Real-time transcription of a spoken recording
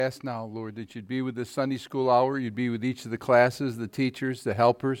Ask now, Lord, that you'd be with the Sunday school hour, you'd be with each of the classes, the teachers, the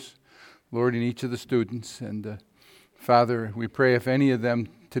helpers, Lord, and each of the students. And Father, we pray if any of them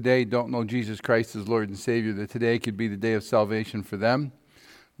today don't know Jesus Christ as Lord and Savior, that today could be the day of salvation for them.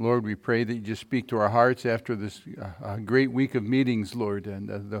 Lord, we pray that you just speak to our hearts after this great week of meetings, Lord, and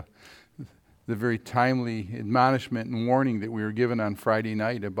the very timely admonishment and warning that we were given on Friday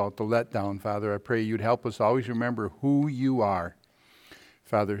night about the letdown. Father, I pray you'd help us always remember who you are.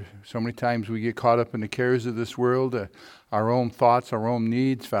 Father, so many times we get caught up in the cares of this world, our own thoughts, our own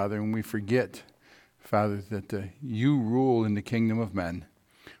needs, Father, and we forget, Father, that you rule in the kingdom of men.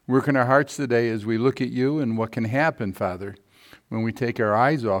 Work in our hearts today as we look at you and what can happen, Father, when we take our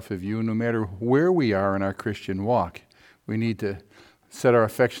eyes off of you, no matter where we are in our Christian walk. We need to set our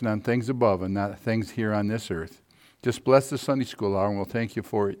affection on things above and not things here on this earth. Just bless the Sunday school hour, and we'll thank you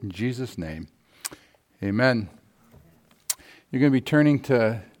for it in Jesus' name. Amen. You're going to be turning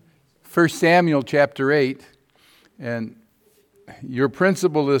to 1 Samuel chapter 8, and your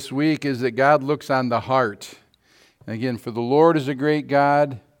principle this week is that God looks on the heart. And again, for the Lord is a great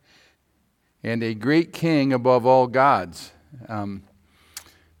God and a great king above all gods. So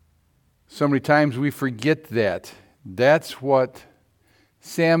many times we forget that. That's what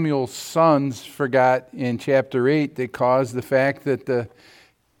Samuel's sons forgot in chapter 8 that caused the fact that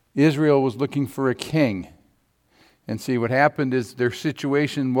Israel was looking for a king. And see, what happened is their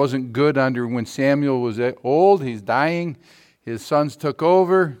situation wasn't good under when Samuel was old. He's dying. His sons took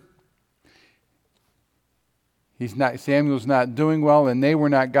over. Samuel's not doing well, and they were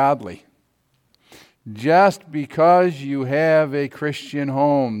not godly. Just because you have a Christian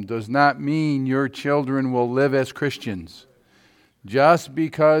home does not mean your children will live as Christians. Just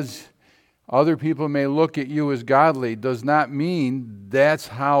because other people may look at you as godly does not mean that's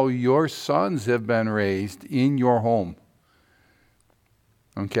how your sons have been raised in your home.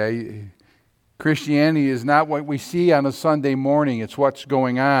 Okay? Christianity is not what we see on a Sunday morning. It's what's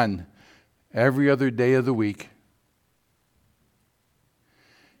going on every other day of the week.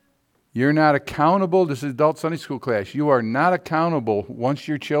 You're not accountable. This is adult Sunday school class. You are not accountable once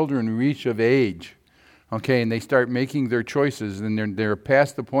your children reach of age. Okay, and they start making their choices, and they're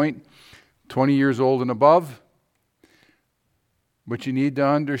past the point, 20 years old and above. But you need to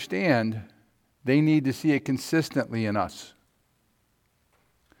understand, they need to see it consistently in us.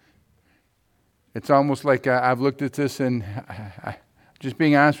 It's almost like I've looked at this and just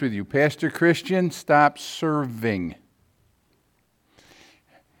being honest with you, Pastor Christian, stop serving.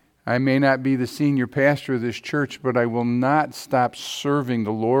 I may not be the senior pastor of this church, but I will not stop serving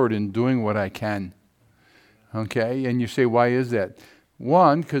the Lord and doing what I can. Okay? And you say, why is that?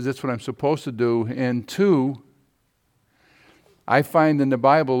 One, because that's what I'm supposed to do. And two, I find in the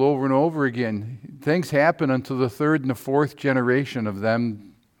Bible over and over again, things happen unto the third and the fourth generation of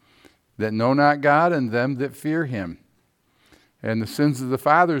them that know not God and them that fear Him. And the sins of the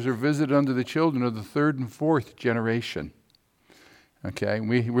fathers are visited unto the children of the third and fourth generation. Okay,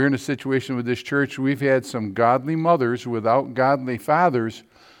 we're in a situation with this church. We've had some godly mothers without godly fathers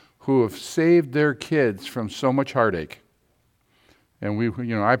who have saved their kids from so much heartache.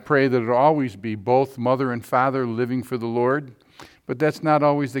 And I pray that it'll always be both mother and father living for the Lord. But that's not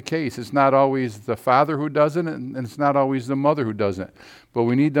always the case. It's not always the father who does it, and it's not always the mother who does it. But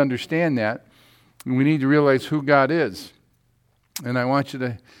we need to understand that, and we need to realize who God is. And I want you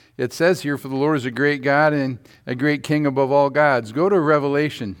to, it says here, for the Lord is a great God and a great king above all gods. Go to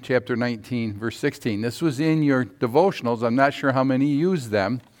Revelation chapter 19, verse 16. This was in your devotionals. I'm not sure how many use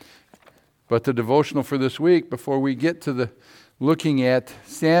them. But the devotional for this week, before we get to the looking at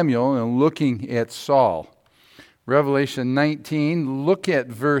Samuel and looking at Saul. Revelation 19, look at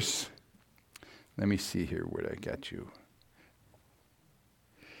verse, let me see here where I got you.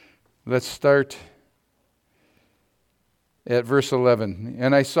 Let's start at verse 11.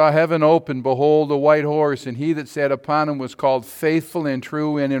 And I saw heaven open, behold, a white horse, and he that sat upon him was called Faithful and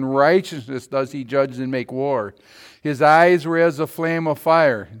True, and in righteousness does he judge and make war. His eyes were as a flame of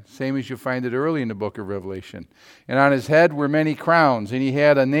fire, same as you find it early in the book of Revelation. And on his head were many crowns, and he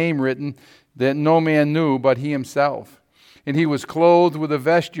had a name written that no man knew but he himself. And he was clothed with a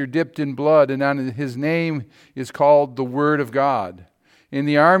vesture dipped in blood, and on his name is called the Word of God. And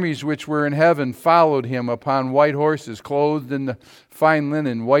the armies which were in heaven followed him upon white horses, clothed in the fine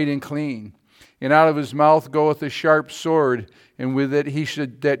linen, white and clean. And out of his mouth goeth a sharp sword, and with it he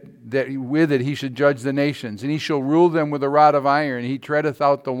should judge the nations. And he shall rule them with a rod of iron. He treadeth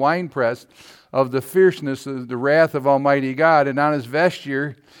out the winepress of the fierceness of the wrath of Almighty God. And on his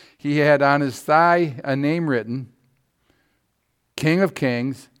vesture he had on his thigh a name written, King of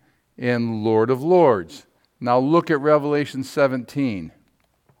Kings and Lord of Lords. Now look at Revelation 17.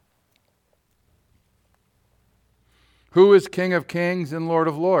 Who is King of kings and Lord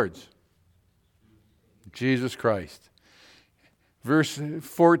of lords? Jesus Christ. Verse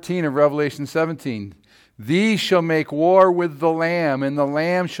 14 of Revelation 17. These shall make war with the Lamb, and the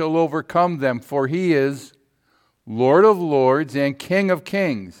Lamb shall overcome them, for he is Lord of lords and King of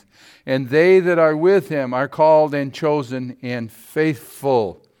kings. And they that are with him are called and chosen and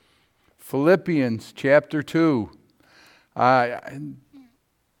faithful. Philippians chapter 2.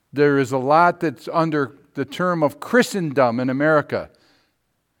 There is a lot that's under the term of Christendom in America.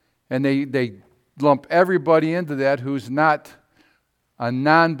 And they lump everybody into that who's not a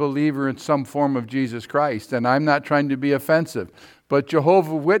non-believer in some form of Jesus Christ. And I'm not trying to be offensive. But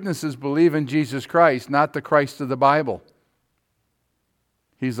Jehovah's Witnesses believe in Jesus Christ, not the Christ of the Bible.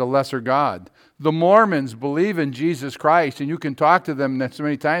 He's a lesser God. The Mormons believe in Jesus Christ, and you can talk to them so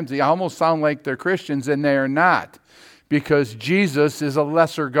many times, they almost sound like they're Christians, and they are not, because Jesus is a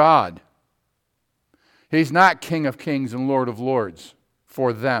lesser God. He's not King of kings and Lord of lords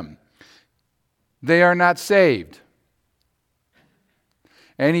for them. They are not saved.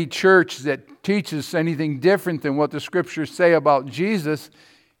 Any church that teaches anything different than what the Scriptures say about Jesus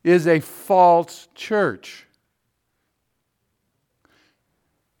is a false church.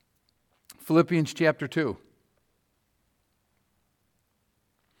 Philippians chapter 2.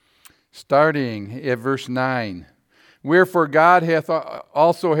 Starting at verse 9. Wherefore God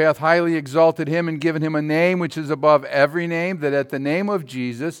also hath highly exalted him and given him a name which is above every name, that at the name of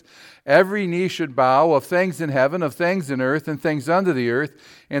Jesus every knee should bow, of things in heaven, of things in earth, and things under the earth,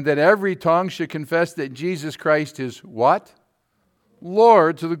 and that every tongue should confess that Jesus Christ is what?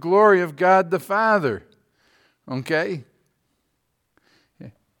 Lord, to the glory of God the Father. Okay?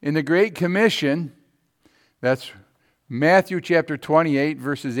 In the Great Commission, that's Matthew chapter 28,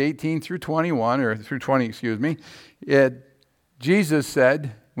 verses 18 through 21, or through 20, excuse me. Jesus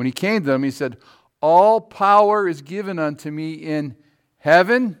said, when he came to them, he said, all power is given unto me in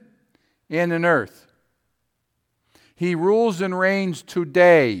heaven and in earth. He rules and reigns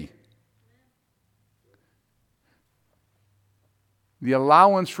today. The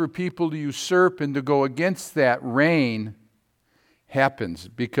allowance for people to usurp and to go against that reign happens,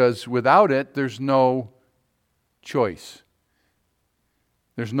 because without it, there's no choice.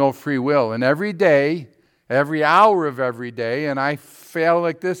 There's no free will. And every day, every hour of every day, and I fail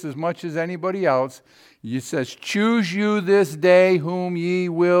like this as much as anybody else, it says, choose you this day whom ye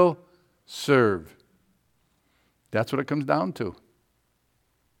will serve. That's what it comes down to.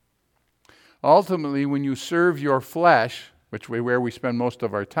 Ultimately, when you serve your flesh, where we spend most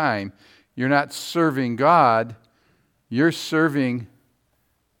of our time, you're not serving God, you're serving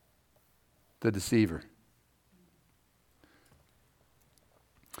the deceiver.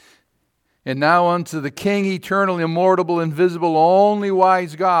 And now unto the King, eternal, immortal, invisible, only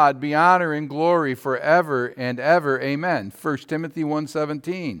wise God, be honor and glory forever and ever. Amen. 1 Timothy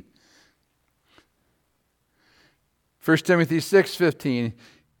 1:17. 1 Timothy 6:15.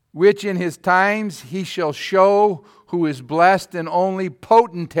 Which in his times he shall show who is blessed and only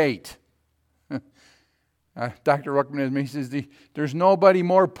potentate. Dr. Ruckman, he says, there's nobody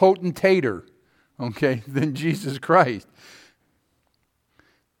more potentator, than Jesus Christ.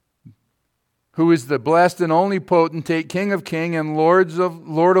 Who is the blessed and only potentate, King of kings and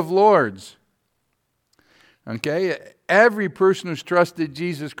Lord of lords. Every person who's trusted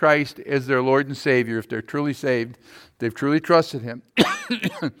Jesus Christ as their Lord and Savior, if they're truly saved, they've truly trusted Him.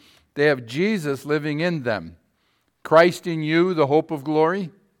 They have Jesus living in them. Christ in you, the hope of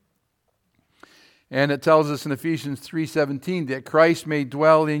glory. And it tells us in Ephesians 3:17 that Christ may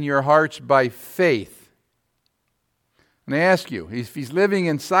dwell in your hearts by faith. And I ask you, if He's living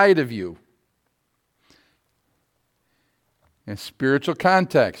inside of you, in spiritual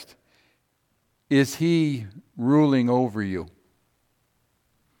context, is He ruling over you?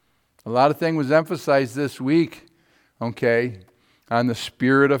 A lot of things was emphasized this week, on the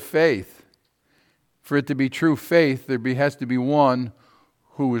spirit of faith. For it to be true faith, there has to be one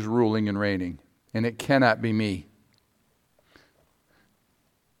who is ruling and reigning. And it cannot be me.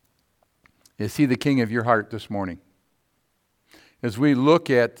 Is He the king of your heart this morning? As we look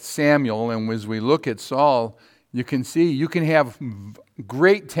at Samuel and as we look at Saul, you can see you can have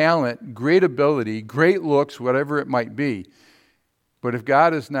great talent, great ability, great looks, whatever it might be. But if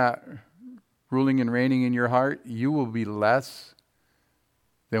God is not ruling and reigning in your heart, you will be less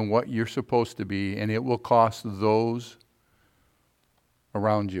than what you're supposed to be, and it will cost those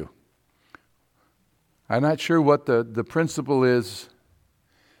around you. I'm not sure what the principle is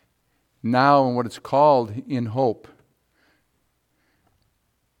now and what it's called in hope.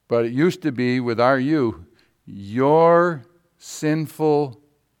 But it used to be with our youth, your sinful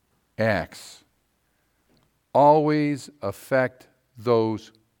acts always affect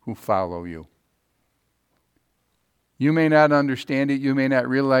those who follow you. You may not understand it. You may not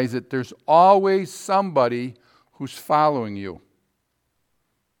realize it. There's always somebody who's following you.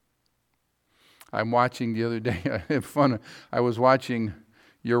 I'm watching the other day. I had fun. I was watching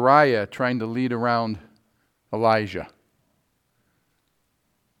Uriah trying to lead around Elijah.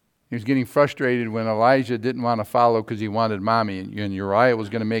 He was getting frustrated when Elijah didn't want to follow because he wanted mommy. And Uriah was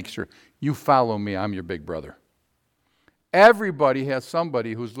going to make sure, you follow me, I'm your big brother. Everybody has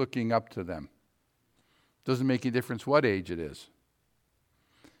somebody who's looking up to them. Doesn't make any difference what age it is.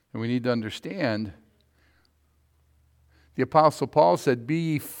 And we need to understand, the Apostle Paul said, be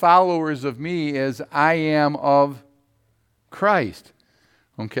ye followers of me as I am of Christ.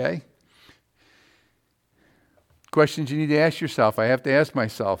 Okay? Questions you need to ask yourself. I have to ask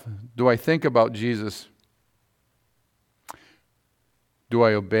myself, do I think about Jesus? Do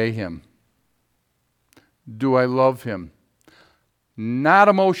I obey him? Do I love him? Not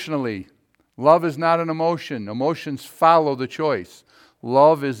emotionally. Love is not an emotion. Emotions follow the choice.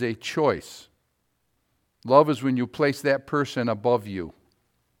 Love is a choice. Love is when you place that person above you.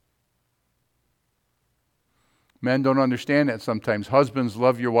 Men don't understand that sometimes. Husbands,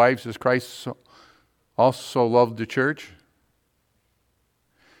 love your wives as Christ also loved the church.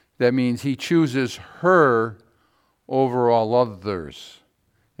 That means he chooses her over all others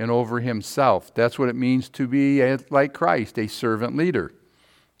and over himself. That's what it means to be like Christ, a servant leader.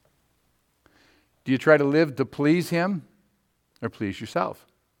 Do you try to live to please him or please yourself?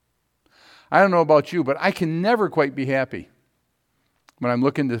 I don't know about you, but I can never quite be happy when I'm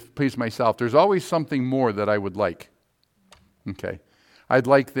looking to please myself. There's always something more that I would like. Okay. I'd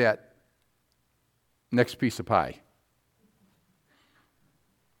like that next piece of pie.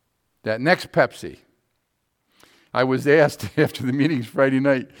 That next Pepsi. I was asked after the meetings Friday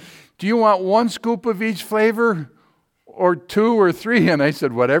night, do you want one scoop of each flavor or two or three? And I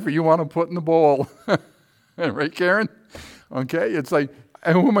said, whatever you want to put in the bowl. Right, Karen? Okay, it's like,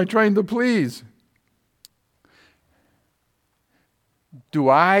 who am I trying to please? Do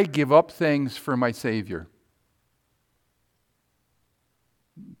I give up things for my Savior?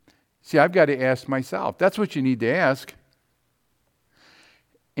 See, I've got to ask myself. That's what you need to ask.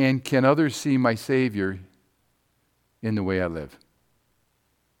 And can others see my Savior in the way I live?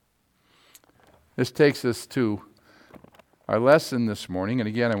 This takes us to our lesson this morning. And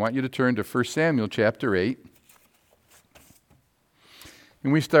again, I want you to turn to 1 Samuel chapter 8.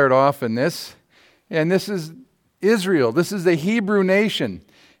 And we start off in this. And this is Israel. This is the Hebrew nation.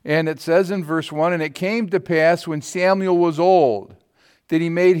 And it says in verse 1, and it came to pass when Samuel was old, that he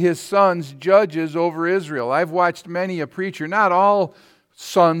made his sons judges over Israel. I've watched many a preacher. Not all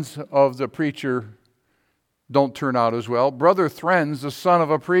sons of the preacher don't turn out as well. Brother Thren's the son of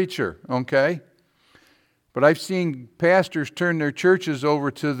a preacher, okay? But I've seen pastors turn their churches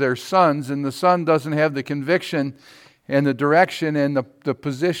over to their sons, and the son doesn't have the conviction and the direction and the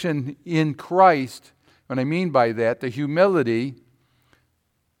position in Christ. What I mean by that, the humility,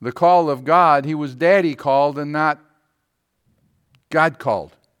 the call of God. He was daddy called and not God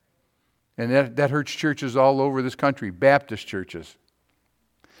called. And that hurts churches all over this country, Baptist churches.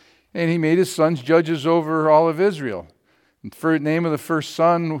 And he made his sons judges over all of Israel. The name of the first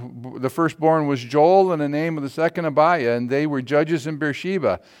son, the firstborn was Joel, and the name of the second Abiah, and they were judges in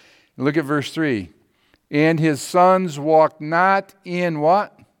Beersheba. Look at verse 3. And his sons walked not in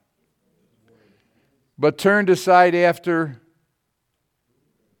what? But turned aside after.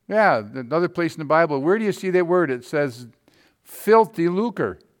 Yeah, another place in the Bible. Where do you see that word? It says filthy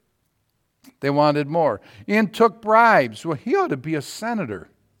lucre. They wanted more. And took bribes. Well, he ought to be a senator.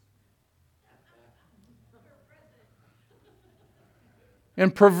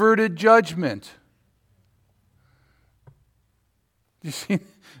 And perverted judgment. You see,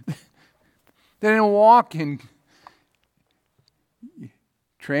 they didn't walk in.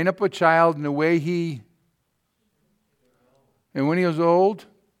 Train up a child in the way he, and when he was old,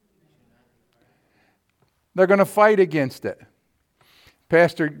 they're going to fight against it.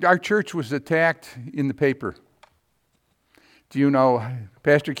 Pastor, our church was attacked in the paper. Do you know,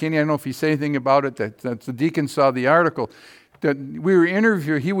 Pastor Kenny, I don't know if he said anything about it, that the deacon saw the article. He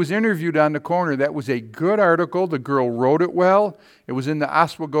was interviewed on the corner. That was a good article. The girl wrote it well. It was in the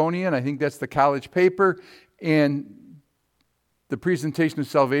Oswegonian. I think that's the college paper. And the presentation of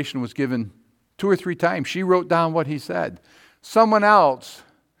salvation was given 2 or 3 times. She wrote down what he said. Someone else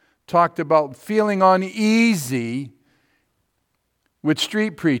talked about feeling uneasy with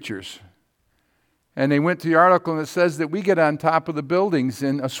street preachers. And they went to the article, and it says that we get on top of the buildings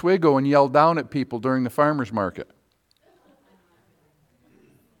in Oswego and yell down at people during the farmer's market.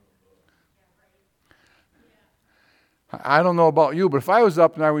 I don't know about you, but if I was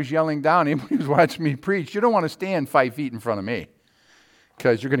up and I was yelling down, anybody who's watching me preach, you don't want to stand 5 feet in front of me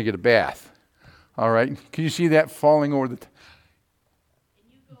because you're going to get a bath. All right? Can you see that falling over the...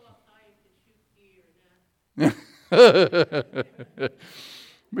 And you go up high to shoot deer.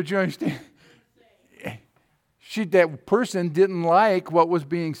 But you understand, that person didn't like what was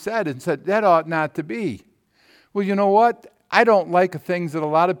being said and said, that ought not to be. Well, you know what? I don't like things that a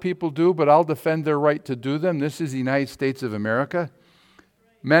lot of people do, but I'll defend their right to do them. This is the United States of America.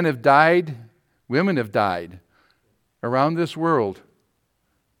 Men have died, women have died around this world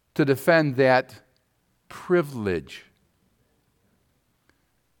to defend that privilege.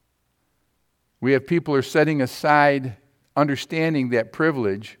 We have people who are setting aside understanding that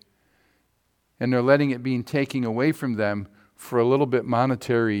privilege, and they're letting it being taken away from them for a little bit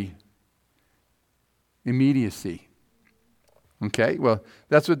monetary immediacy. Okay, well,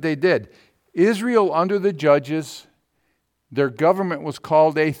 that's what they did. Israel, under the judges, their government was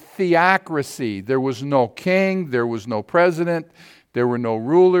called a theocracy. There was no king, there was no president, there were no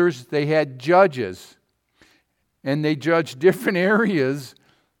rulers. They had judges, and they judged different areas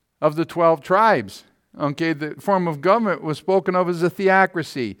of the 12 tribes. Okay, the form of government was spoken of as a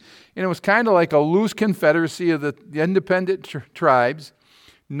theocracy. And it was kind of like a loose confederacy of the independent tribes.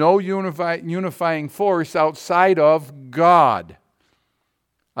 No unifying force outside of God.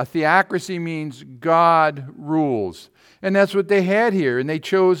 A theocracy means God rules. And that's what they had here. And they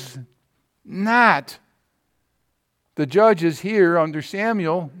chose not. The judges here under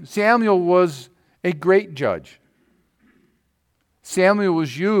Samuel. Samuel was a great judge. Samuel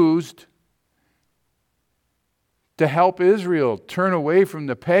was used to help Israel turn away from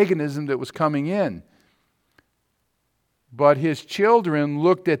the paganism that was coming in. But his children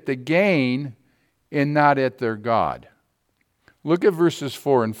looked at the gain and not at their God. Look at verses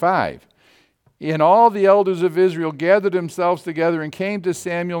 4 and 5. And all the elders of Israel gathered themselves together and came to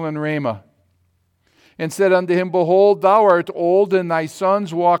Samuel in Ramah and said unto him, Behold, thou art old, and thy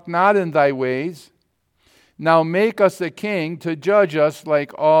sons walk not in thy ways. Now make us a king to judge us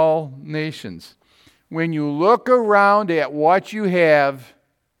like all nations. When you look around at what you have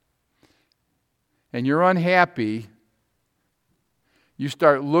and you're unhappy, you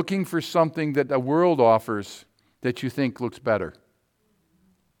start looking for something that the world offers that you think looks better.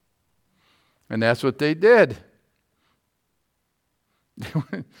 And that's what they did.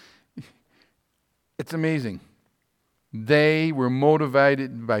 It's amazing. They were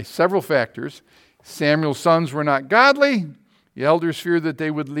motivated by several factors. Samuel's sons were not godly. The elders feared that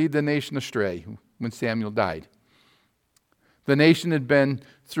they would lead the nation astray when Samuel died. The nation had been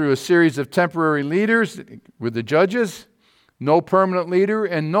through a series of temporary leaders with the judges. No permanent leader,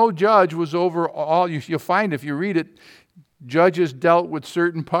 and no judge was over all. You'll find if you read it, judges dealt with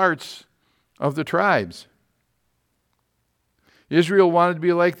certain parts of the tribes. Israel wanted to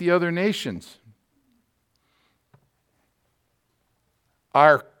be like the other nations.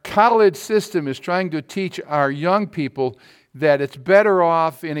 Our college system is trying to teach our young people that it's better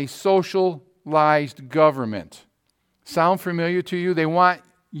off in a socialized government. Sound familiar to you? They want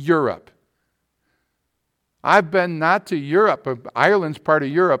Europe. I've been not to Europe, but Ireland's part of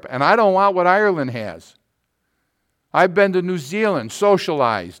Europe, and I don't want what Ireland has. I've been to New Zealand,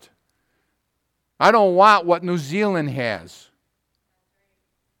 socialized. I don't want what New Zealand has.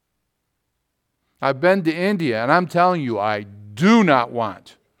 I've been to India, and I'm telling you, I do not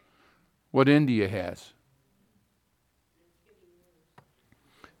want what India has.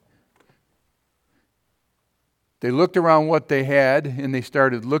 They looked around what they had, and they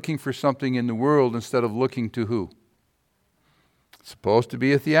started looking for something in the world instead of looking to who? It's supposed to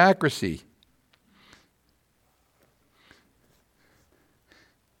be a theocracy.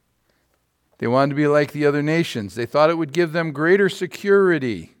 They wanted to be like the other nations. They thought it would give them greater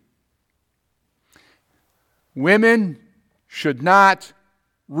security. Women should not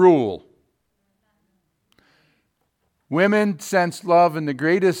rule. Women sense love in the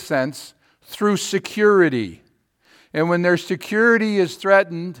greatest sense through security. And when their security is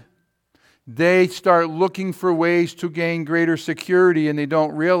threatened, they start looking for ways to gain greater security, and they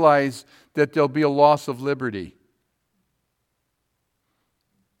don't realize that there'll be a loss of liberty.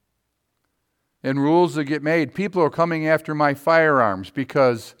 And rules that get made. People are coming after my firearms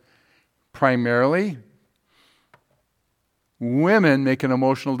because primarily women make an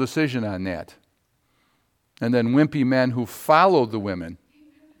emotional decision on that. And then wimpy men who follow the women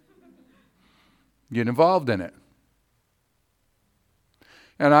get involved in it.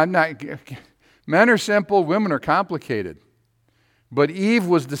 And men are simple, women are complicated. But Eve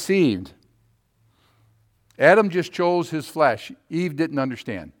was deceived. Adam just chose his flesh. Eve didn't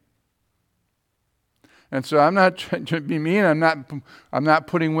understand. And so I'm not trying to be mean. I'm not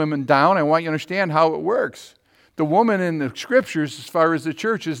putting women down. I want you to understand how it works. The woman in the scriptures, as far as the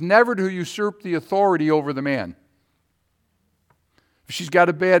church, is never to usurp the authority over the man. If she's got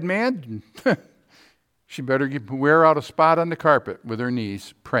a bad man, she better wear out a spot on the carpet with her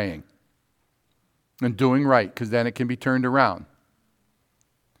knees praying and doing right, because then it can be turned around.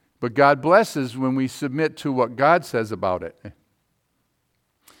 But God blesses when we submit to what God says about it.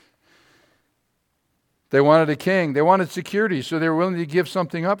 They wanted a king. They wanted security, so they were willing to give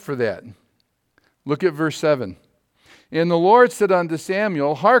something up for that. Look at verse 7. And the Lord said unto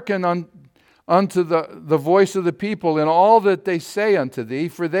Samuel, hearken unto the voice of the people in all that they say unto thee,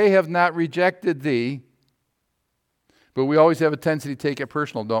 for they have not rejected thee. But we always have a tendency to take it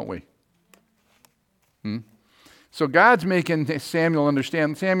personal, don't we? So God's making Samuel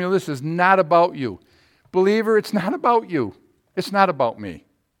understand, Samuel, this is not about you. Believer, it's not about you. It's not about me.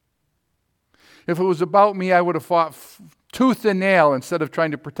 If it was about me, I would have fought tooth and nail instead of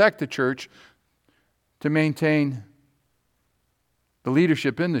trying to protect the church to maintain the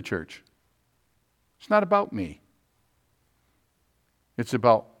leadership in the church. It's not about me. It's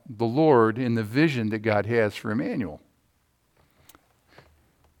about the Lord and the vision that God has for Emmanuel.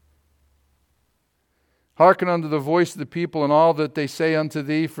 Hearken unto the voice of the people and all that they say unto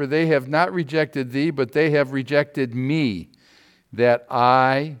thee, for they have not rejected thee, but they have rejected me, that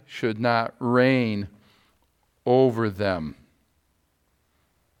I should not reign over them.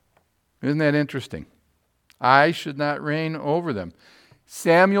 Isn't that interesting? I should not reign over them.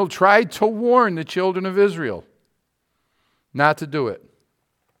 Samuel tried to warn the children of Israel not to do it.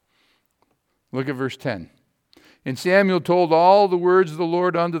 Look at verse 10. And Samuel told all the words of the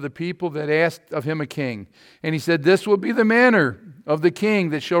Lord unto the people that asked of him a king. And he said, this will be the manner of the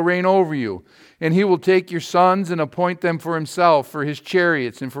king that shall reign over you. And he will take your sons and appoint them for himself, for his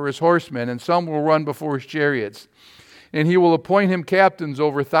chariots and for his horsemen, and some will run before his chariots. And he will appoint him captains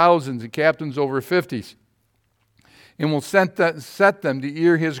over thousands and captains over 50s. And will set them to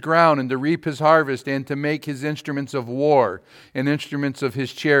ear his ground and to reap his harvest and to make his instruments of war and instruments of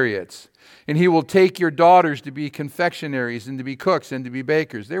his chariots. And he will take your daughters to be confectionaries and to be cooks and to be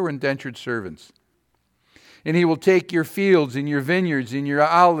bakers. They were indentured servants. And he will take your fields and your vineyards and your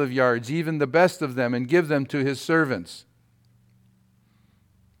olive yards, even the best of them, and give them to his servants.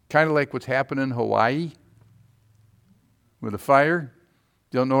 Kind of like what's happening in Hawaii with a fire.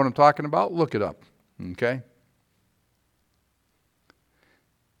 Don't know what I'm talking about? Look it up. Okay?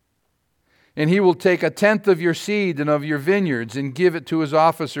 And he will take a tenth of your seed and of your vineyards and give it to his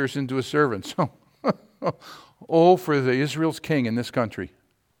officers and to his servants. Oh, for the Israel's king in this country.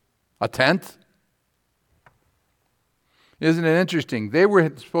 A tenth? Isn't it interesting? They were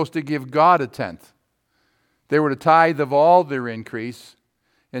supposed to give God a tenth. They were to tithe of all their increase.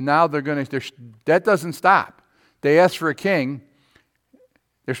 And now that doesn't stop. They asked for a king.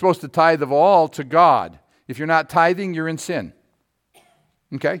 They're supposed to tithe of all to God. If you're not tithing, you're in sin.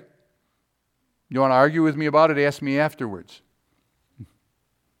 Okay? You want to argue with me about it? Ask me afterwards.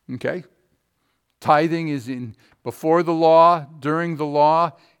 Okay? Tithing is in before the law, during the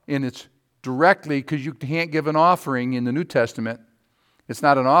law, and it's directly, because you can't give an offering in the New Testament. It's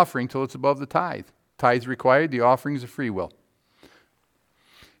not an offering till it's above the tithe. Tithe required, the offering is a free will.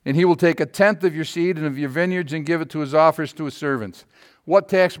 And he will take a tenth of your seed and of your vineyards and give it to his offers, to his servants. What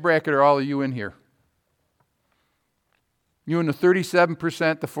tax bracket are all of you in here? You in the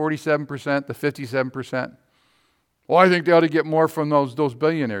 37%, the 47%, the 57%? Well, I think they ought to get more from those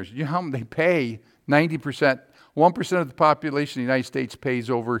billionaires. You know how they pay 90%? 1% of the population of the United States pays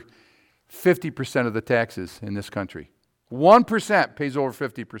over 50% of the taxes in this country. 1% pays over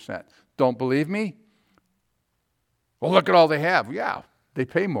 50%. Don't believe me? Well, look at all they have. Yeah, they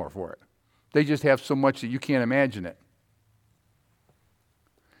pay more for it. They just have so much that you can't imagine it.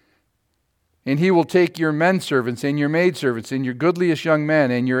 And he will take your men servants and your maid servants and your goodliest young men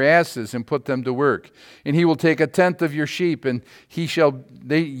and your asses and put them to work. And he will take a tenth of your sheep, and ye shall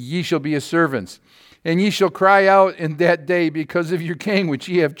be his servants. And ye shall cry out in that day because of your king, which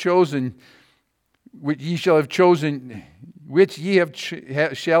ye have chosen, shall have chosen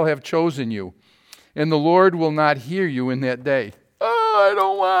you. And the Lord will not hear you in that day. Oh, I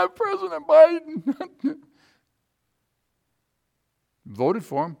don't want President Biden. Voted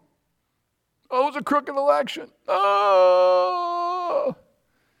for him. Oh, it was a crooked election. Oh. You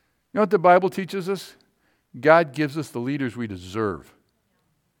know what the Bible teaches us? God gives us the leaders we deserve.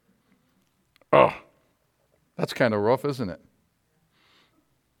 Oh, that's kind of rough, isn't it?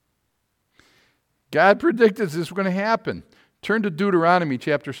 God predicted this was going to happen. Turn to Deuteronomy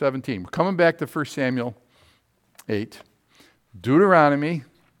chapter 17. We're coming back to 1 Samuel 8. Deuteronomy.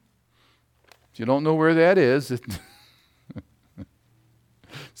 you don't know where that is, it's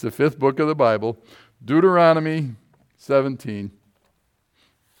the 5th book of the Bible, Deuteronomy 17.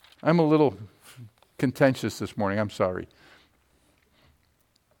 I'm a little contentious this morning. I'm sorry.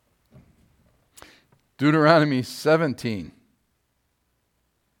 Deuteronomy 17.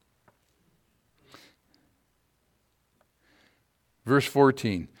 Verse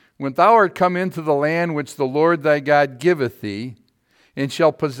 14. When thou art come into the land which the Lord thy God giveth thee, and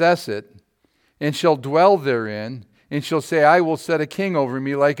shall possess it, and shall dwell therein, and shall say, I will set a king over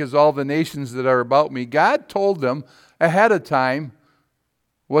me like as all the nations that are about me. God told them ahead of time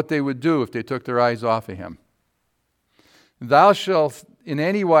what they would do if they took their eyes off of him. Thou shalt in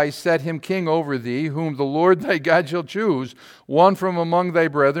any wise set him king over thee, whom the Lord thy God shall choose, one from among thy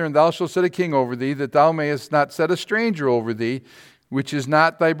brethren, and thou shalt set a king over thee, that thou mayest not set a stranger over thee, which is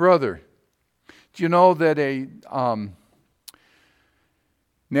not thy brother. Do you know that a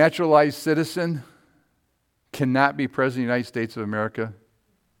naturalized citizen cannot be president of the United States of America?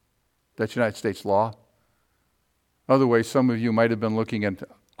 That's United States law. Otherwise, some of you might have been looking at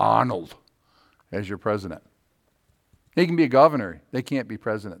Arnold as your president. He can be a governor. They can't be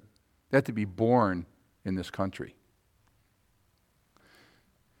president. They have to be born in this country.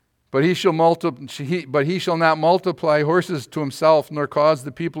 But he shall not multiply horses to himself, nor cause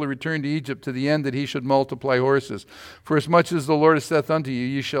the people to return to Egypt to the end that he should multiply horses. For as much as the Lord has saith unto you,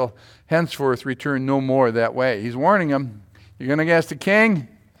 ye shall henceforth return no more that way. He's warning them. You're going to ask the king.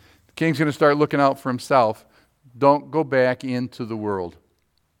 The king's going to start looking out for himself. Don't go back into the world.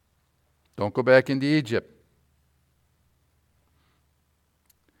 Don't go back into Egypt.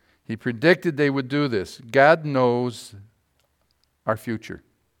 He predicted they would do this. God knows our future.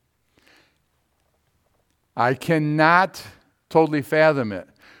 I cannot totally fathom it,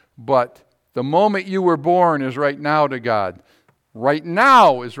 but the moment you were born is right now to God. Right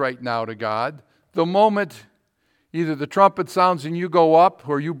now is right now to God. The moment either the trumpet sounds and you go up,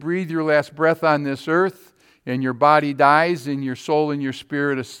 or you breathe your last breath on this earth, and your body dies, and your soul and your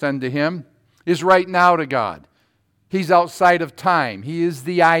spirit ascend to Him, is right now to God. He's outside of time. He is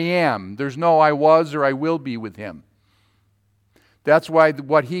the I am. There's no I was or I will be with Him. That's why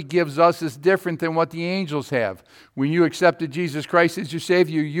what He gives us is different than what the angels have. When you accepted Jesus Christ as your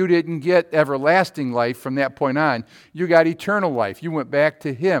Savior, you didn't get everlasting life from that point on. You got eternal life. You went back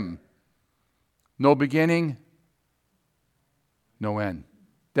to Him. No beginning, no end.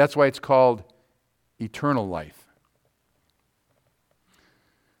 That's why it's called eternal life.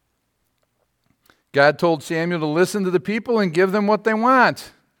 God told Samuel to listen to the people and give them what they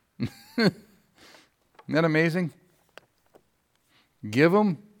want. Isn't that amazing? Give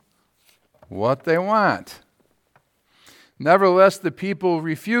them what they want. Nevertheless, the people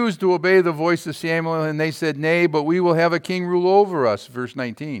refused to obey the voice of Samuel, and they said, Nay, but we will have a king rule over us, verse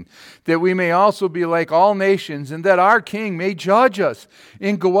 19, that we may also be like all nations, and that our king may judge us,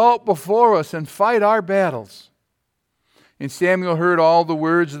 and go out before us, and fight our battles. And Samuel heard all the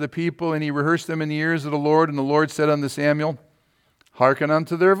words of the people, and he rehearsed them in the ears of the Lord. And the Lord said unto Samuel, Hearken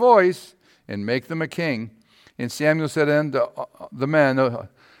unto their voice, and make them a king. And Samuel said unto the men of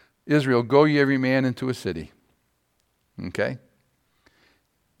Israel, Go ye every man into a city. Okay?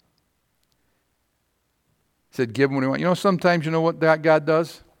 He said, give them what you want. You know, sometimes you know what God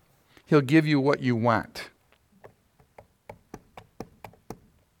does? He'll give you what you want.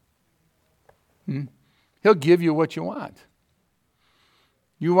 He'll give you what you want.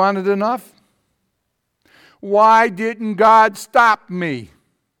 You wanted enough? Why didn't God stop me?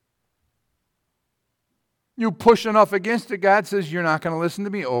 You push enough against it, God says, you're not going to listen to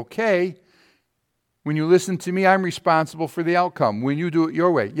me. Okay. When you listen to me, I'm responsible for the outcome. When you do it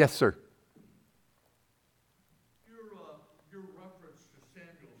your way. Yes, sir. Your reference to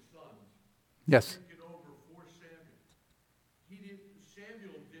Samuel's sons. Yes. Taking over for Samuel.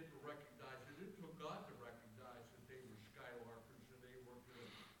 Samuel didn't recognize it. It took God to recognize that they were skylarkers and they weren't going to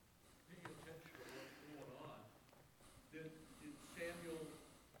pay attention to what's going on. Did Samuel,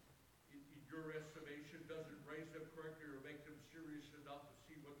 in your estimation, doesn't raise them correctly or make them serious enough to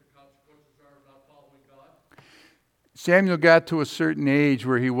see what the consequences are of not following God? Samuel got to a certain age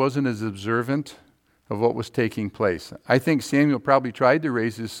where he wasn't as observant of what was taking place. I think Samuel probably tried to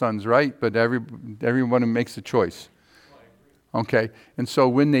raise his sons right, but everyone makes a choice. Okay, and so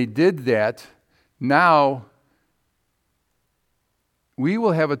when they did that, now we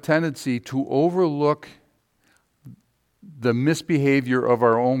will have a tendency to overlook the misbehavior of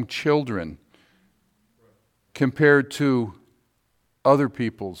our own children compared to other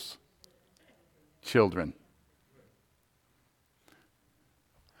people's children.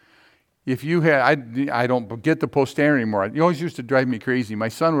 if you had, I don't get the poster anymore. It always used to drive me crazy. My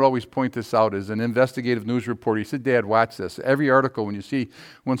son would always point this out as an investigative news reporter. He said, Dad, watch this. Every article, when you see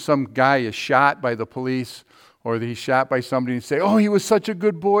when some guy is shot by the police or he's shot by somebody, and say, oh, he was such a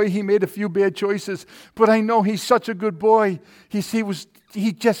good boy. He made a few bad choices, but I know he's such a good boy.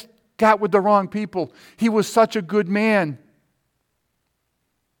 He just got with the wrong people. He was such a good man.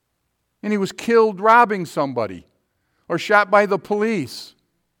 And he was killed robbing somebody or shot by the police.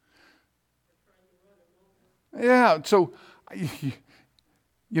 Yeah, so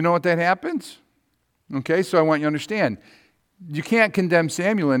you know what that happens? Okay, so I want you to understand. You can't condemn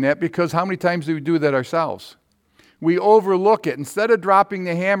Samuel in that, because how many times do we do that ourselves? We overlook it. Instead of dropping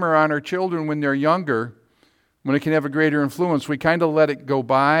the hammer on our children when they're younger, when it can have a greater influence, we kind of let it go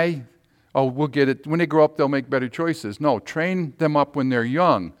by. Oh, we'll get it. When they grow up, they'll make better choices. No, train them up when they're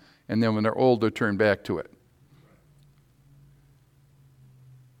young, and then when they're older, turn back to it.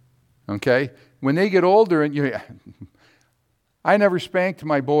 Okay? When they get older, I never spanked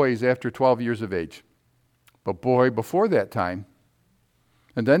my boys after 12 years of age. But boy, before that time.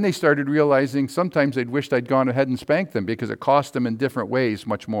 And then they started realizing sometimes they'd wished I'd gone ahead and spanked them, because it cost them in different ways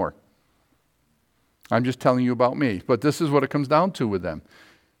much more. I'm just telling you about me. But this is what it comes down to with them.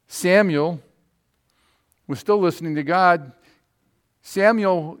 Samuel was still listening to God.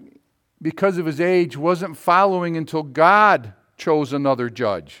 Samuel, because of his age, wasn't following until God chose another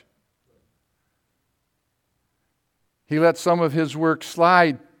judge. He let some of his work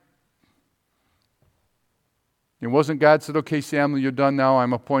slide. It wasn't God said, okay, Samuel, you're done now.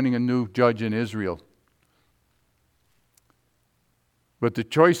 I'm appointing a new judge in Israel. But the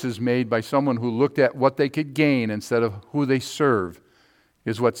choices made by someone who looked at what they could gain instead of who they serve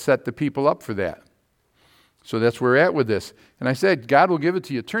is what set the people up for that. So that's where we're at with this. And I said, God will give it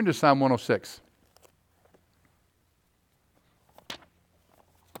to you. Turn to Psalm 106.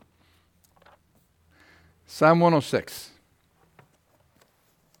 Psalm 106.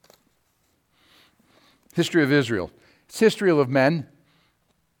 History of Israel. It's history of men.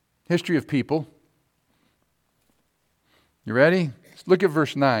 History of people. You ready? Look at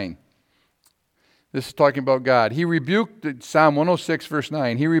verse 9. This is talking about God. He rebuked, Psalm 106, verse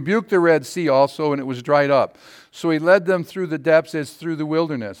 9. He rebuked the Red Sea also, and it was dried up. So he led them through the depths as through the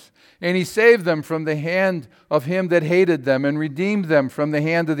wilderness. And he saved them from the hand of him that hated them, and redeemed them from the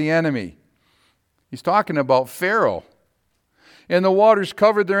hand of the enemy. He's talking about Pharaoh. And the waters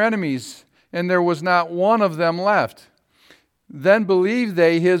covered their enemies, and there was not one of them left. Then believed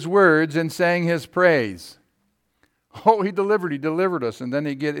they his words and sang his praise. Oh, he delivered us. And then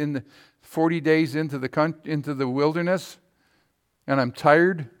they get in 40 days into the wilderness, and I'm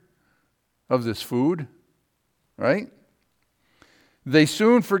tired of this food, right? They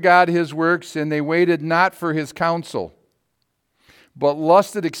soon forgot his works, and they waited not for his counsel, but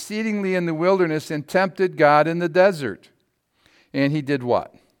lusted exceedingly in the wilderness and tempted God in the desert. And he did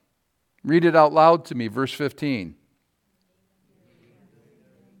what? Read it out loud to me, verse 15.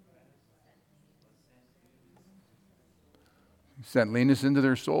 He sent leanness into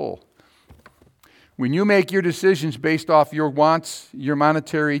their soul. When you make your decisions based off your wants, your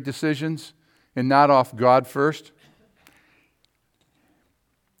monetary decisions, and not off God first,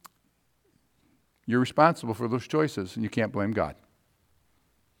 you're responsible for those choices, and you can't blame God.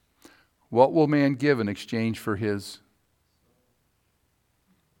 What will man give in exchange for his?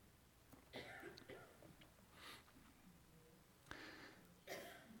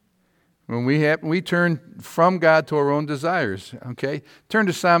 When we turn from God to our own desires, okay? Turn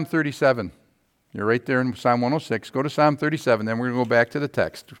to Psalm 37. You're right there in Psalm 106. Go to Psalm 37, then we're going to go back to the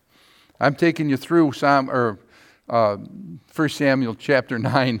text. I'm taking you through 1 Samuel chapter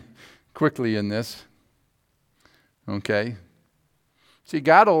 9 quickly in this. Okay? See,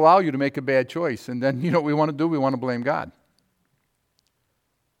 God will allow you to make a bad choice, and then you know what we want to do? We want to blame God.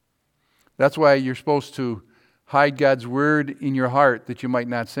 That's why you're supposed to hide God's word in your heart that you might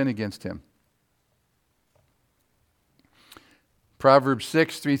not sin against him. Proverbs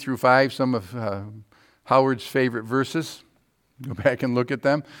 6, 3 through 5, some of Howard's favorite verses. Go back and look at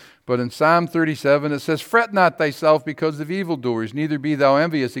them. But in Psalm 37 it says, "Fret not thyself because of evildoers, neither be thou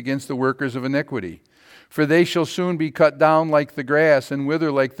envious against the workers of iniquity. For they shall soon be cut down like the grass and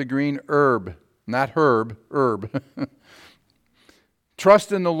wither like the green herb." Not herb, herb.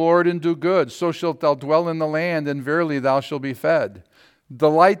 "Trust in the Lord and do good, so shalt thou dwell in the land, and verily thou shalt be fed.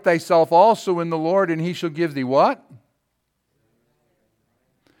 Delight thyself also in the Lord, and he shall give thee" what?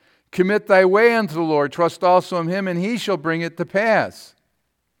 "Commit thy way unto the Lord, trust also in him, and he shall bring it to pass.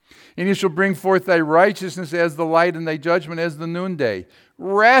 And he shall bring forth thy righteousness as the light, and thy judgment as the noonday.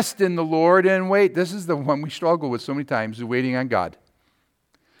 Rest in the Lord and wait." This is the one we struggle with so many times, waiting on God.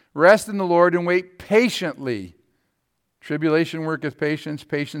 Rest in the Lord and wait patiently. Tribulation worketh patience,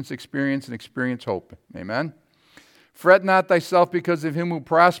 patience experience, and experience hope. Amen. Fret not thyself because of him who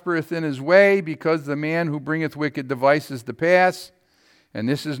prospereth in his way, because the man who bringeth wicked devices to pass. And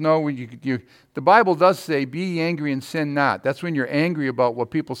this is the Bible does say, be ye angry and sin not. That's when you're angry about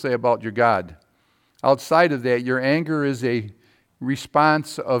what people say about your God. Outside of that, your anger is a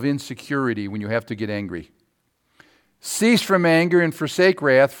response of insecurity when you have to get angry. Cease from anger and forsake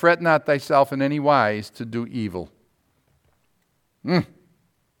wrath. Fret not thyself in any wise to do evil.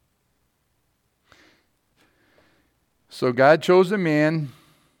 So God chose a man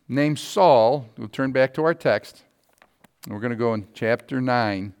named Saul. We'll turn back to our text. We're going to go in chapter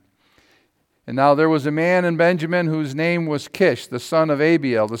 9. And now there was a man in Benjamin whose name was Kish, the son of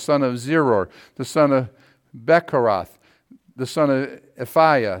Abiel, the son of Zeror, the son of Bechorath, the son of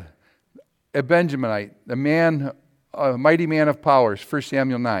Ephiah, a Benjaminite, a mighty man of powers, 1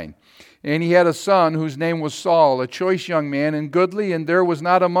 Samuel 9. And he had a son whose name was Saul, a choice young man and goodly, and there was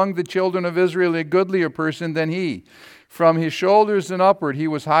not among the children of Israel a goodlier person than he. From his shoulders and upward he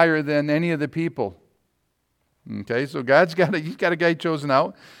was higher than any of the people. Okay, so he's got a guy chosen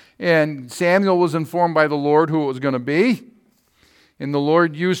out. And Samuel was informed by the Lord who it was going to be. And the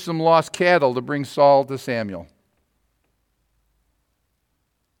Lord used some lost cattle to bring Saul to Samuel.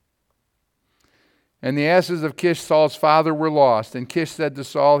 And the asses of Kish, Saul's father, were lost. And Kish said to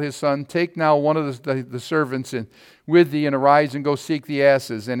Saul, his son, take now one of the servants with thee, and arise and go seek the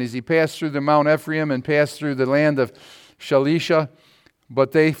asses. And as he passed through the Mount Ephraim and passed through the land of Shalisha,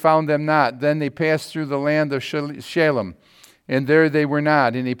 but they found them not. Then they passed through the land of Shalem, and there they were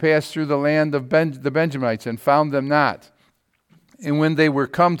not. And he passed through the land of the Benjamites, and found them not. And when they were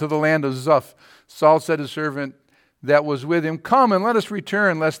come to the land of Zuph, Saul said to his servant that was with him, come and let us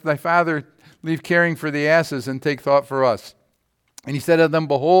return, lest thy father leave caring for the asses, and take thought for us. And he said to them,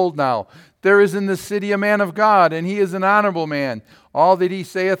 behold now, there is in this city a man of God, and he is an honorable man. All that he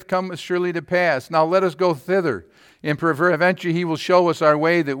saith cometh surely to pass. Now let us go thither, and peradventure he will show us our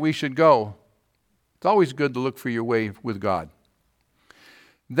way that we should go. It's always good to look for your way with God.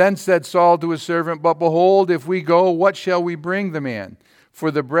 Then said Saul to his servant, but behold, if we go, what shall we bring the man? For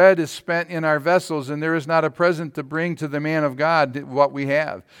the bread is spent in our vessels, and there is not a present to bring to the man of God what we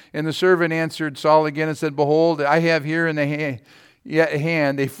have. And the servant answered Saul again and said, behold, I have here in the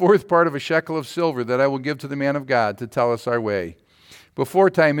hand a fourth part of a shekel of silver that I will give to the man of God to tell us our way. Before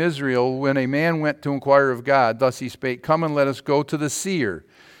time Israel, when a man went to inquire of God, thus he spake, come and let us go to the seer.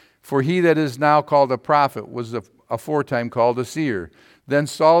 For he that is now called a prophet was aforetime called a seer. Then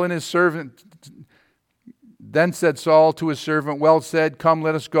said Saul to his servant, well said, come,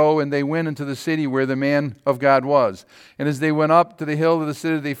 let us go. And they went into the city where the man of God was. And as they went up to the hill of the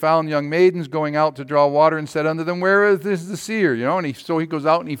city, they found young maidens going out to draw water, and said unto them, where is this the seer? And so he goes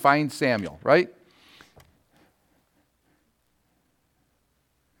out and he finds Samuel, right?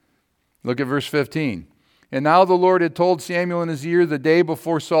 Look at verse 15. And now the Lord had told Samuel in his ear the day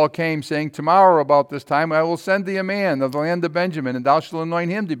before Saul came, saying, tomorrow about this time I will send thee a man of the land of Benjamin, and thou shalt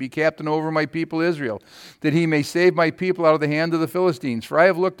anoint him to be captain over my people Israel, that he may save my people out of the hand of the Philistines. For I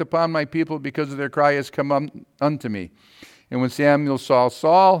have looked upon my people because of their cry has come unto me. And when Samuel saw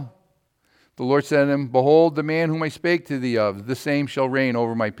Saul, the Lord said to him, behold, the man whom I spake to thee of, the same shall reign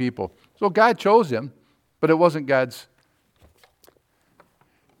over my people. So God chose him, but it wasn't God's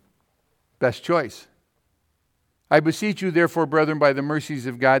best choice. I beseech you, therefore, brethren, by the mercies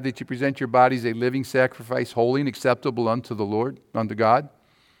of God, that you present your bodies a living sacrifice, holy and acceptable unto the Lord, unto God.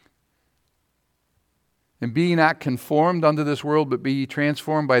 And be ye not conformed unto this world, but be ye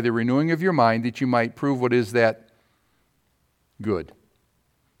transformed by the renewing of your mind, that you might prove what is that good.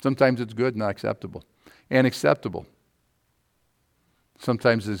 Sometimes it's good, not acceptable. And acceptable.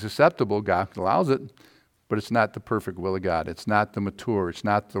 Sometimes it's acceptable, God allows it, but it's not the perfect will of God. It's not the mature, it's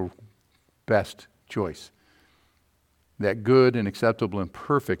not the best choice. That good and acceptable and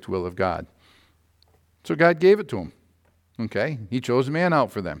perfect will of God. So God gave it to him. Okay? He chose a man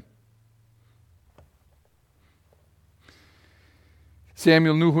out for them.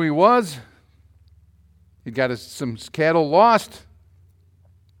 Samuel knew who he was. He got some cattle lost.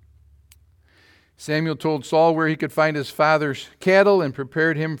 Samuel told Saul where he could find his father's cattle and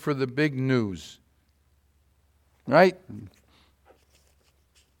prepared him for the big news. Right?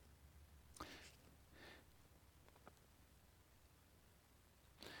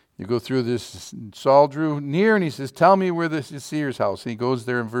 You go through this, Saul drew near and he says, tell me where this is seer's house. And he goes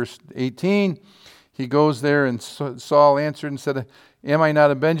there in verse 18. He goes there and Saul answered and said, am I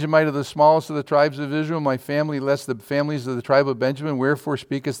not a Benjamite of the smallest of the tribes of Israel, my family less the families of the tribe of Benjamin? Wherefore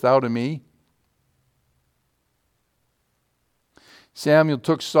speakest thou to me? Samuel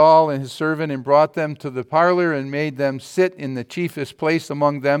took Saul and his servant and brought them to the parlor and made them sit in the chiefest place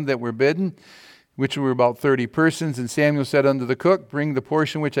among them that were bidden, which were about 30 persons. And Samuel said unto the cook, Bring the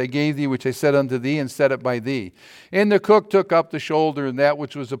portion which I gave thee, which I said unto thee, and set it by thee. And the cook took up the shoulder and that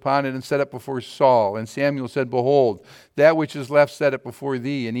which was upon it, and set it before Saul. And Samuel said, Behold, that which is left set it before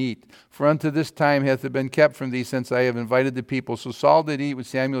thee, and eat. For unto this time hath it been kept from thee, since I have invited the people. So Saul did eat with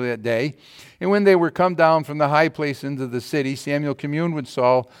Samuel that day. And when they were come down from the high place into the city, Samuel communed with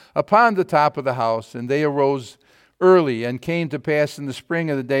Saul upon the top of the house, and they arose early, and came to pass in the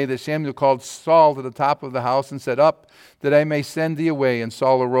spring of the day that Samuel called Saul to the top of the house and said, Up, that I may send thee away. And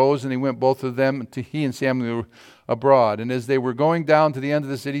Saul arose, and he went both of them, he and Samuel abroad. And as they were going down to the end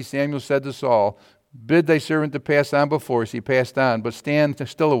of the city, Samuel said to Saul, Bid thy servant to pass on before us. He passed on, but stand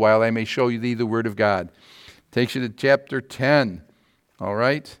still a while, I may show thee the word of God. Takes you to chapter 10, all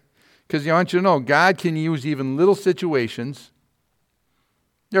right? Because I want you to know, God can use even little situations.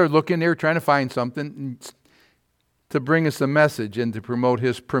 They're trying to find something to bring us a message and to promote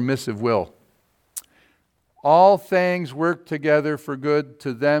His permissive will. All things work together for good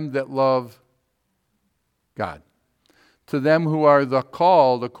to them that love God. To them who are the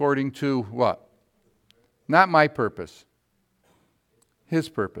called according to what? Not my purpose. His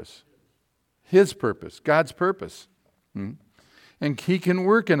purpose. His purpose. God's purpose. And He can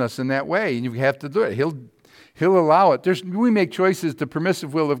work in us in that way, and you have to do it. He'll allow it. We make choices, the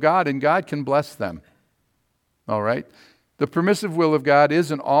permissive will of God, and God can bless them. All right? The permissive will of God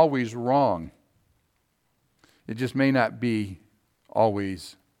isn't always wrong. It just may not be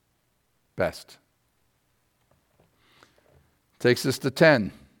always best. Takes us to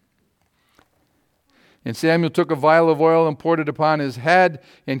 10. And Samuel took a vial of oil and poured it upon his head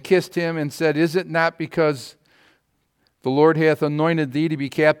and kissed him and said, Is it not because the Lord hath anointed thee to be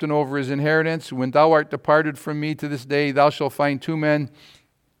captain over his inheritance? When thou art departed from me to this day, thou shalt find 2 men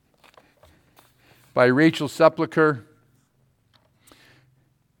by Rachel's sepulchre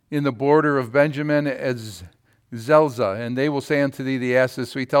in the border of Benjamin as Zelzah, and they will say unto thee the asses.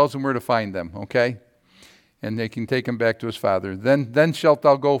 So he tells them where to find them, okay? And they can take him back to his father. Then shalt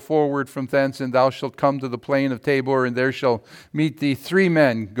thou go forward from thence, and thou shalt come to the plain of Tabor, and there shall meet thee 3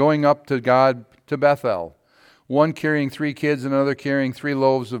 men going up to God to Bethel, one carrying 3 kids, another carrying 3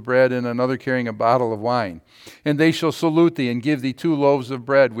 loaves of bread, and another carrying a bottle of wine. And they shall salute thee, and give thee 2 loaves of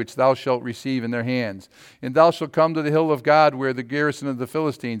bread, which thou shalt receive in their hands. And thou shalt come to the hill of God, where the garrison of the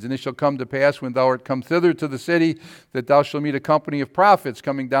Philistines. And it shall come to pass, when thou art come thither to the city, that thou shalt meet a company of prophets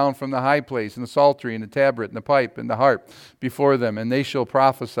coming down from the high place, and the psaltery, and the tabret, and the pipe, and the harp before them, and they shall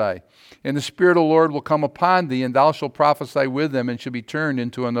prophesy. And the Spirit of the Lord will come upon thee, and thou shalt prophesy with them, and shall be turned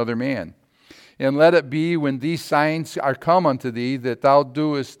into another man. And let it be, when these signs are come unto thee, that thou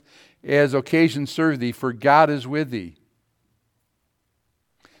doest as occasion serve thee, for God is with thee.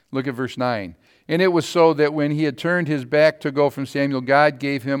 Look at verse 9. And it was so that when he had turned his back to go from Samuel, God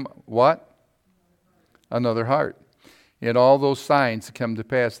gave him what? Another heart. And all those signs come to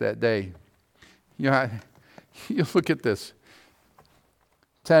pass that day. You look at this.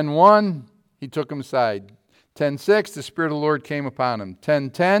 10:1, he took him aside. 10:6, the Spirit of the Lord came upon him.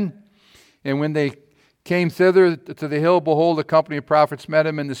 10:10, and when they came thither to the hill, behold, a company of prophets met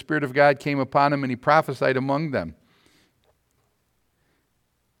him, and the Spirit of God came upon him, and he prophesied among them.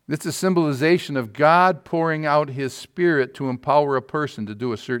 This is a symbolization of God pouring out His Spirit to empower a person to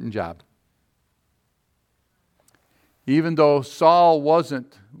do a certain job. Even though Saul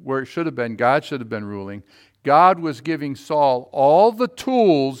wasn't where it should have been, God should have been ruling, God was giving Saul all the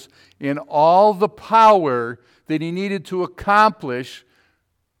tools and all the power that he needed to accomplish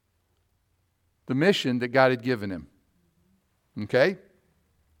the mission that God had given him. Okay?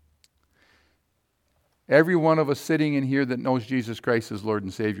 Every one of us sitting in here that knows Jesus Christ as Lord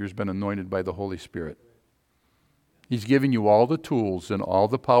and Savior has been anointed by the Holy Spirit. He's given you all the tools and all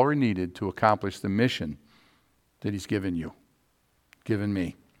the power needed to accomplish the mission that He's given you, given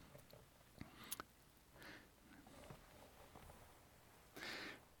me.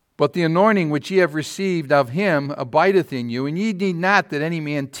 But the anointing which ye have received of Him abideth in you, and ye need not that any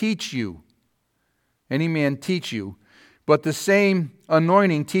man teach you. Any man teach you. But the same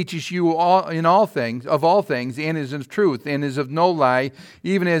anointing teaches you of all things, and is of truth, and is of no lie,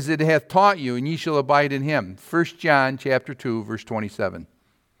 even as it hath taught you, and ye shall abide in Him. 1 John chapter 2, verse 27.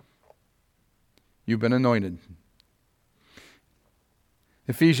 You've been anointed.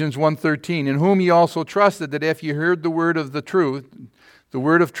 Ephesians 1:13, in whom ye also trusted, that if ye heard the word of truth,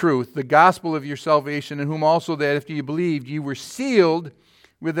 the gospel of your salvation, in whom also that if ye believed, ye were sealed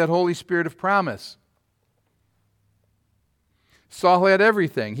with that Holy Spirit of promise. Saul had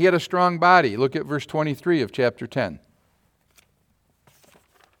everything. He had a strong body. Look at verse 23 of chapter 10.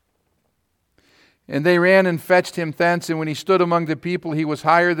 And they ran and fetched him thence, and when he stood among the people, he was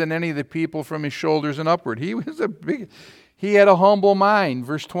higher than any of the people from his shoulders and upward. He had a humble mind.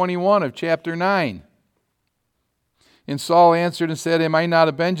 Verse 21 of chapter 9. And Saul answered and said, am I not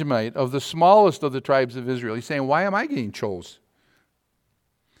a Benjamite, of the smallest of the tribes of Israel? He's saying, why am I getting chose?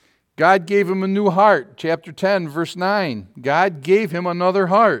 God gave him a new heart. Chapter 10, verse 9. God gave him another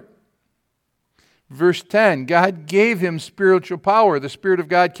heart. Verse 10, God gave him spiritual power. The Spirit of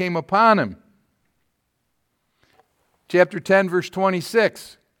God came upon him. Chapter 10, verse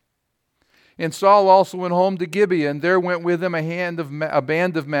 26. And Saul also went home to Gibeah, and there went with him a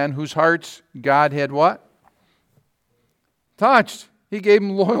band of men whose hearts God had what? Touched. He gave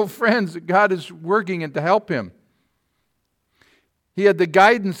him loyal friends that God is working in to help him. He had the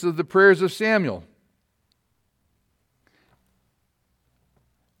guidance of the prayers of Samuel.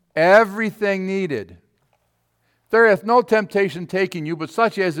 Everything needed. There hath no temptation taken you, but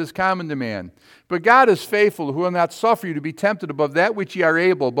such as is common to man. But God is faithful, who will not suffer you to be tempted above that which ye are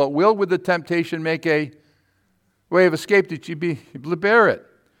able, but will with the temptation make a way of escape that ye be able to bear it.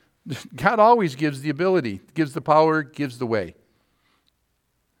 God always gives the ability, gives the power, gives the way.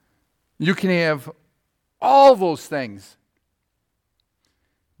 You can have all those things,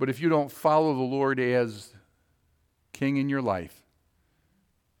 but if you don't follow the Lord as King in your life,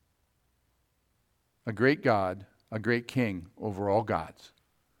 a great God, a great King over all gods,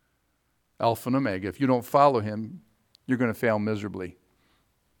 Alpha and Omega, if you don't follow him, you're going to fail miserably.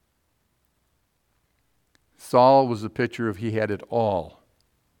 Saul was a picture of he had it all,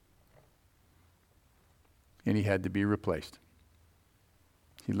 and he had to be replaced.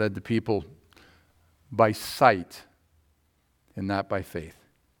 He led the people by sight and not by faith.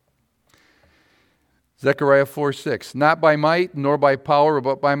 Zechariah 4:6, not by might nor by power,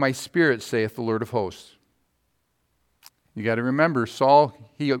 but by my Spirit, saith the Lord of hosts. You got to remember, Saul,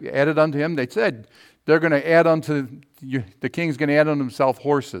 he added unto him, they said, they're going to add unto, the king's going to add unto himself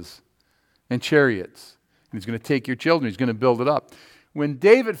horses and chariots. And he's going to take your children, he's going to build it up. When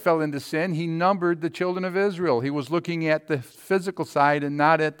David fell into sin, he numbered the children of Israel. He was looking at the physical side and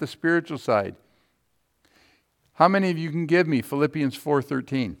not at the spiritual side. How many of you can give me Philippians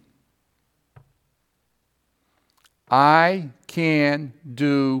 4:13? I can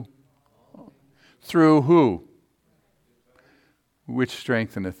do through who? Which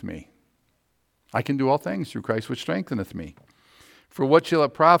strengtheneth me. I can do all things through Christ which strengtheneth me. For what shall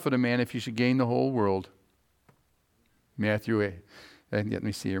it profit a man if he should gain the whole world? Matthew 8, let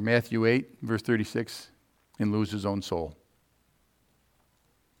me see here. Matthew 8, verse 36, and lose his own soul.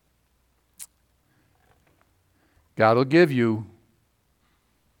 God will give you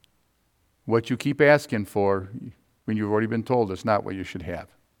what you keep asking for when you've already been told it's not what you should have.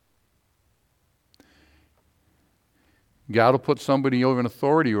 God will put somebody over an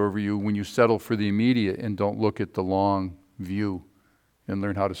authority over you when you settle for the immediate and don't look at the long view and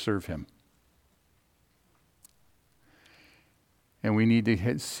learn how to serve him. And we need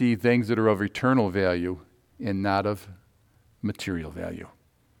to see things that are of eternal value and not of material value,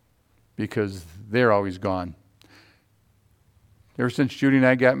 because they're always gone. Ever since Judy and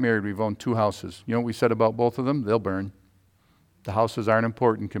I got married, we've owned 2 houses. You know what we said about both of them? They'll burn. The houses aren't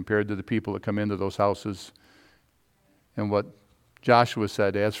important compared to the people that come into those houses. And what Joshua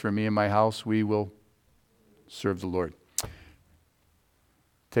said, as for me and my house, we will serve the Lord.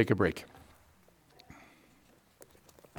 Take a break.